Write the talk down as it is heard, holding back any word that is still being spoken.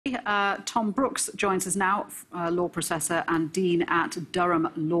Thom Brooks joins us now, law professor and dean at Durham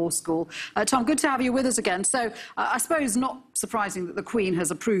Law School. Tom, good to have you with us again. So I suppose not surprising that the Queen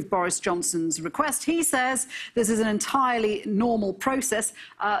has approved Boris Johnson's request. He says this is an entirely normal process.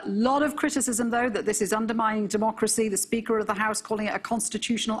 A lot of criticism, though, that this is undermining democracy. The Speaker of the House calling it a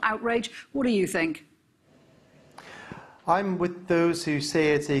constitutional outrage. What do you think? I'm with those who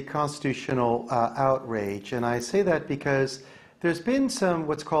say it's a constitutional outrage, and I say that because there's been some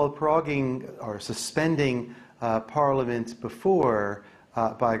what's called proroguing or suspending Parliament before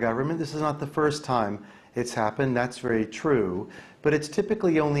by government. This is not the first time it's happened, that's very true, but it's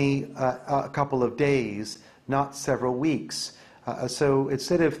typically only a couple of days, not several weeks. So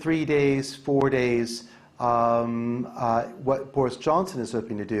instead of 3 days, 4 days, what Boris Johnson is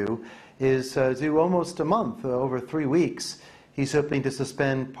hoping to do is do almost a month, over 3 weeks. He's hoping to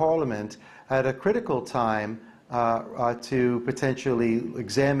suspend Parliament at a critical time to potentially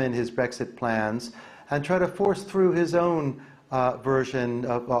examine his Brexit plans and try to force through his own version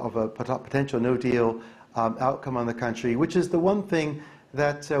of a potential no-deal outcome on the country, which is the one thing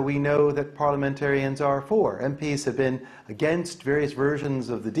that we know that parliamentarians are for. MPs have been against various versions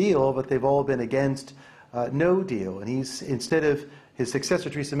of the deal, but they've all been against no deal. And he's, instead of his successor,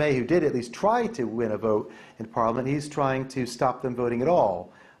 Theresa May, who did at least try to win a vote in Parliament, he's trying to stop them voting at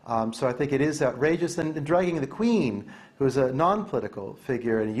all. So I think it is outrageous. And dragging the Queen, who is a non-political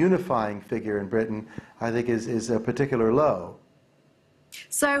figure and a unifying figure in Britain, I think is a particular low.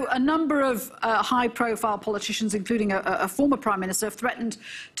 So a number of high-profile politicians, including a former Prime Minister, have threatened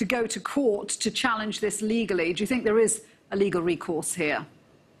to go to court to challenge this legally. Do you think there is a legal recourse here?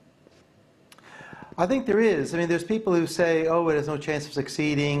 I think there is. I mean, there's people who say, oh, it has no chance of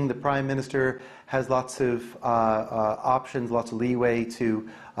succeeding. The Prime Minister has lots of options, lots of leeway to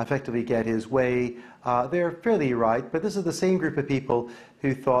effectively get his way. They're fairly right, but this is the same group of people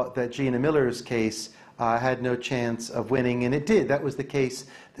who thought that Gina Miller's case had no chance of winning, and it did. That was the case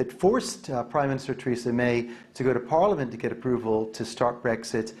that forced Prime Minister Theresa May to go to Parliament to get approval to start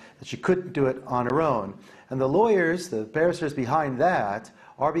Brexit, that she couldn't do it on her own. And the lawyers, the barristers behind that,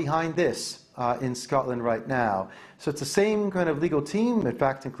 are behind this in Scotland right now. So it's the same kind of legal team, in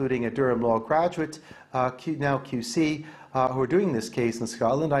fact, including a Durham Law graduate, now QC, who are doing this case in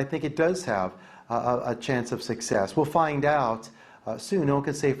Scotland. I think it does have a chance of success. We'll find out soon. No one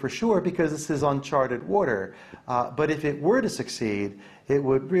can say for sure because this is uncharted water. But if it were to succeed, it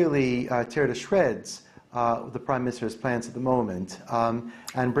would really tear to shreds the Prime Minister's plans at the moment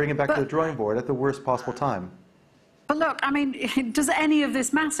and bring it back to the drawing board at the worst possible time. But look, I mean, does any of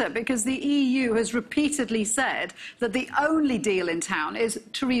this matter? Because the EU has repeatedly said that the only deal in town is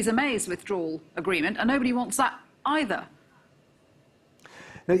Theresa May's withdrawal agreement, and nobody wants that either.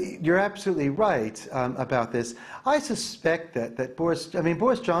 No, you're absolutely right about this. I suspect that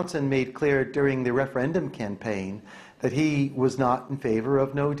Boris Johnson made clear during the referendum campaign that he was not in favor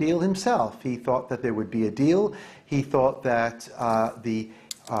of no deal himself. He thought that there would be a deal. He thought that the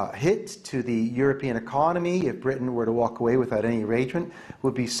hit to the European economy, if Britain were to walk away without any arrangement,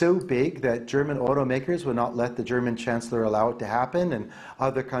 would be so big that German automakers would not let the German Chancellor allow it to happen, and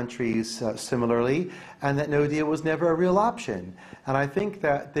other countries similarly, and that no deal was never a real option. And I think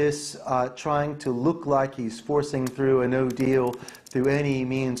that this trying to look like he's forcing through a no deal through any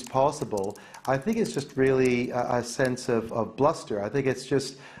means possible, I think it's just really a sense of bluster. I think it's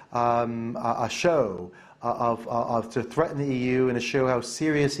just a show to threaten the EU and to show how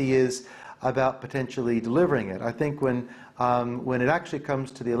serious he is about potentially delivering it. I think when it actually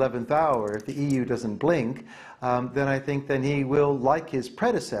comes to the 11th hour, if the EU doesn't blink, then I think then he will, like his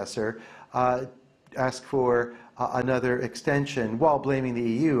predecessor, ask for another extension while blaming the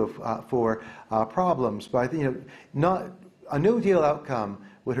EU for problems. But I think, a no-deal outcome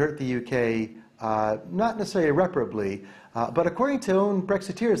would hurt the UK, not necessarily irreparably, but according to own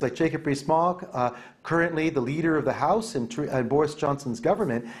Brexiteers like Jacob Rees-Mogg, currently the leader of the House in Boris Johnson's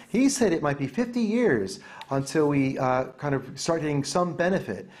government, he said it might be 50 years until we kind of start getting some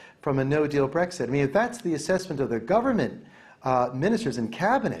benefit from a no-deal Brexit. I mean, if that's the assessment of the government ministers and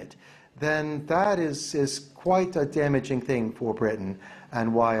cabinet, then that is quite a damaging thing for Britain,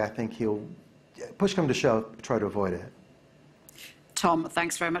 and why I think he'll, push come to shove, try to avoid it. Tom,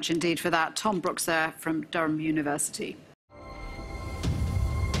 thanks very much indeed for that. Thom Brooks there from Durham University.